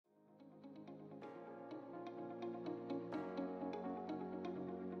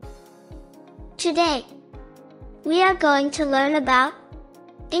Today, we are going to learn about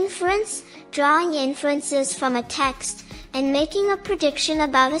inference, drawing inferences from a text, and making a prediction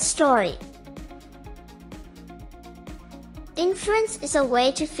about a story. Inference is a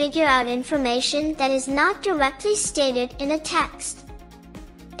way to figure out information that is not directly stated in a text.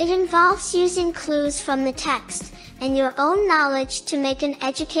 It involves using clues from the text and your own knowledge to make an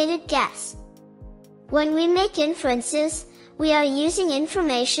educated guess. When we make inferences, we are using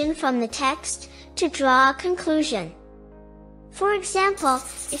information from the text to draw a conclusion. For example,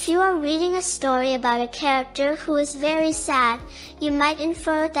 if you are reading a story about a character who is very sad, you might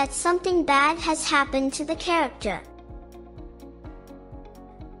infer that something bad has happened to the character.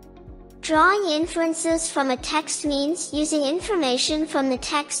 Drawing inferences from a text means using information from the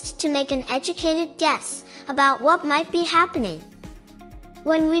text to make an educated guess about what might be happening.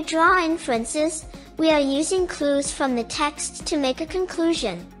 When we draw inferences, we are using clues from the text to make a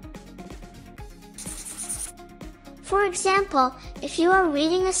conclusion. For example, if you are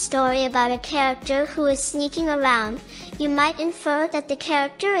reading a story about a character who is sneaking around, you might infer that the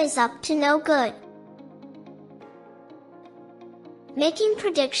character is up to no good. Making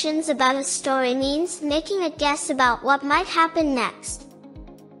predictions about a story means making a guess about what might happen next.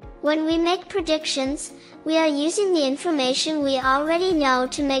 When we make predictions, we are using the information we already know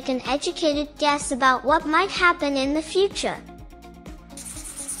to make an educated guess about what might happen in the future.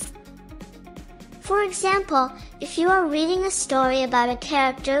 For example, if you are reading a story about a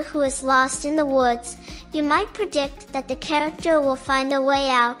character who is lost in the woods, you might predict that the character will find a way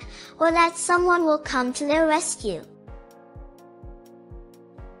out, or that someone will come to their rescue.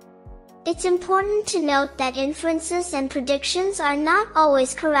 It's important to note that inferences and predictions are not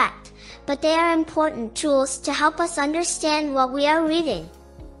always correct, but they are important tools to help us understand what we are reading.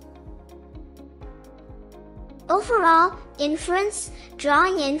 Overall, inference,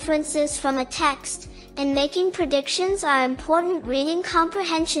 drawing inferences from a text, and making predictions are important reading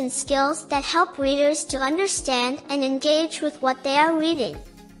comprehension skills that help readers to understand and engage with what they are reading.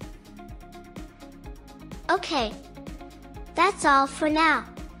 Okay, that's all for now.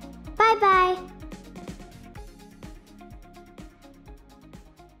 Bye-bye!